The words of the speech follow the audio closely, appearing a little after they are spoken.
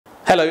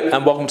Hello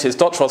and welcome to this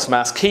Dr. Ross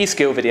Maths key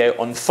skill video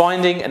on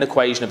finding an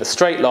equation of a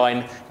straight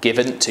line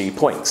given 2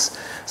 points.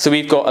 So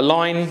we've got a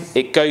line,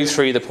 it goes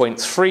through the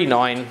points 3,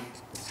 9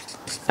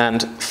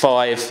 and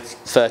 5,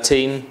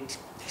 13,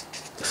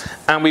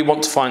 and we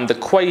want to find the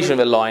equation of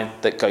a line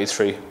that goes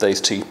through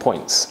those 2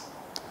 points.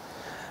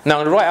 Now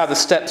I'm going to write out the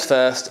steps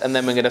first and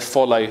then we're going to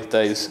follow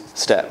those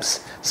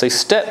steps. So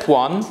step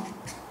 1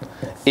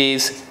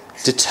 is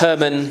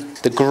determine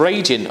the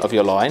gradient of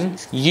your line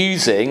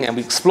using, and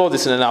we explored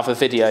this in another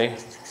video,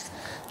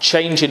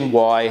 change in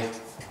y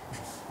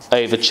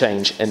over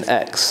change in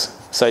x.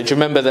 So do you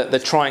remember that the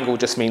triangle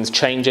just means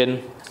change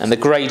in, and the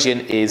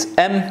gradient is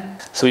m.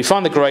 So we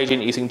find the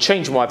gradient using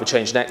change in y over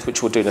change in x,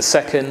 which we'll do in a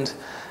second.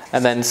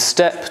 And then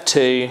step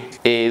 2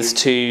 is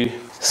to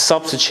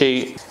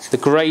substitute the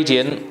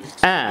gradient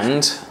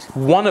and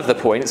one of the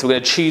points, we're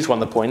going to choose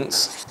one of the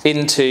points,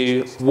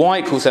 into y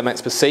equals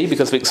mx per c,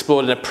 because we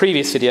explored in a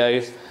previous video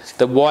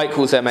that y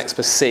equals mx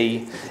per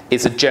c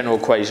is a general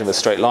equation of a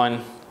straight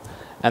line,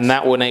 and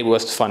that will enable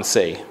us to find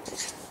c.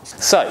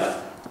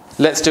 So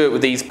let's do it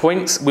with these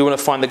points. We want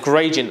to find the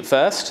gradient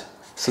first.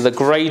 So the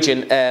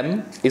gradient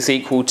m is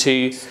equal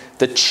to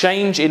the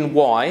change in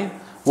y.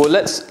 Well,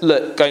 let's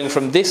look, going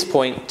from this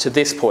point to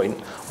this point,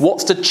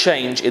 what's the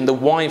change in the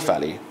y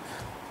value?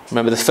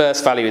 Remember, the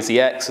first value is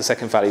the x, the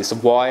second value is the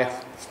y.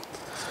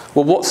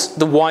 Well, what's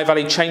the y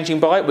value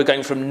changing by? We're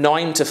going from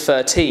 9 to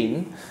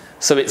 13,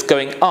 so it's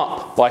going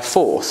up by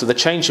 4. So the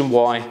change in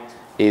y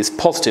is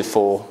positive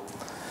 4.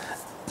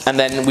 And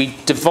then we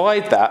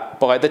divide that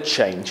by the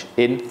change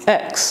in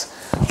x.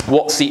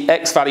 What's the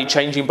x value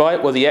changing by?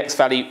 Well, the x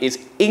value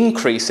is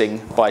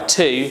increasing by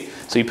 2,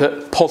 so we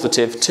put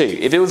positive 2.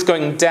 If it was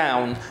going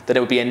down, then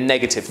it would be a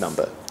negative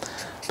number.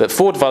 But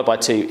 4 divided by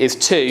 2 is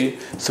 2,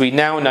 so we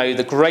now know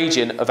the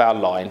gradient of our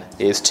line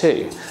is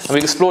 2. And we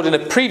explored in a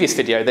previous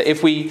video that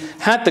if we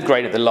had the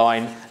gradient of the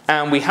line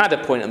and we had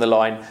a point on the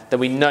line, then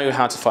we know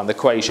how to find the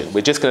equation.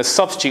 We're just going to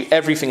substitute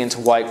everything into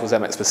y equals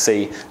mx per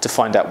c to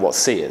find out what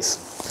c is.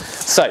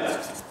 So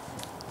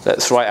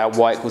let's write out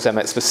y equals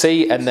mx per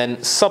c and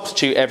then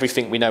substitute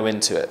everything we know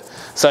into it.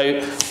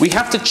 So we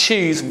have to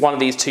choose one of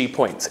these 2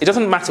 points. It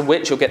doesn't matter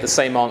which, you'll get the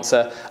same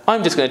answer.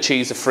 I'm just going to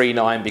choose the 3,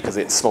 9 because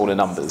it's smaller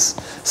numbers.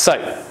 So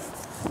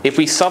if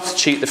we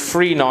substitute the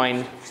 3,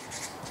 9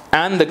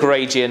 and the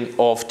gradient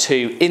of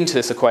 2 into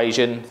this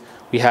equation,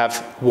 we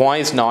have y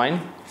is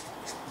 9.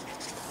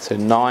 So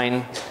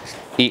 9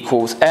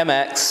 equals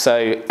mx,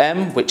 so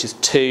m, which is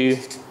 2,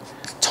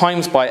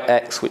 times by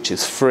x, which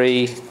is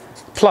 3,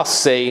 plus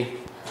c.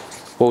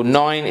 Well,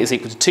 9 is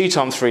equal to 2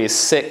 times 3 is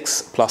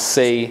 6, plus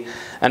c.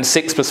 And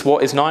 6 plus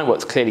what is 9? Well,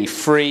 it's clearly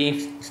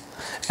 3.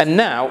 And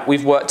now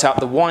we've worked out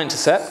the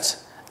y-intercept,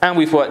 and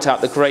we've worked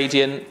out the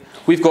gradient.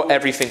 We've got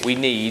everything we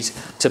need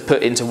to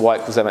put into y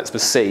equals mx per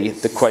c,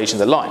 the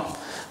equation of the line.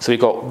 So we've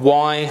got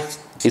y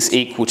is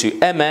equal to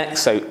mx,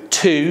 so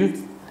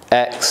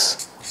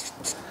 2x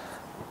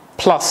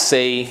plus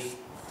c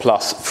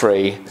plus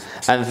 3.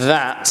 And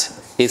that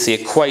is the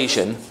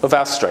equation of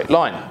our straight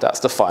line.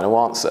 That's the final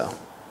answer.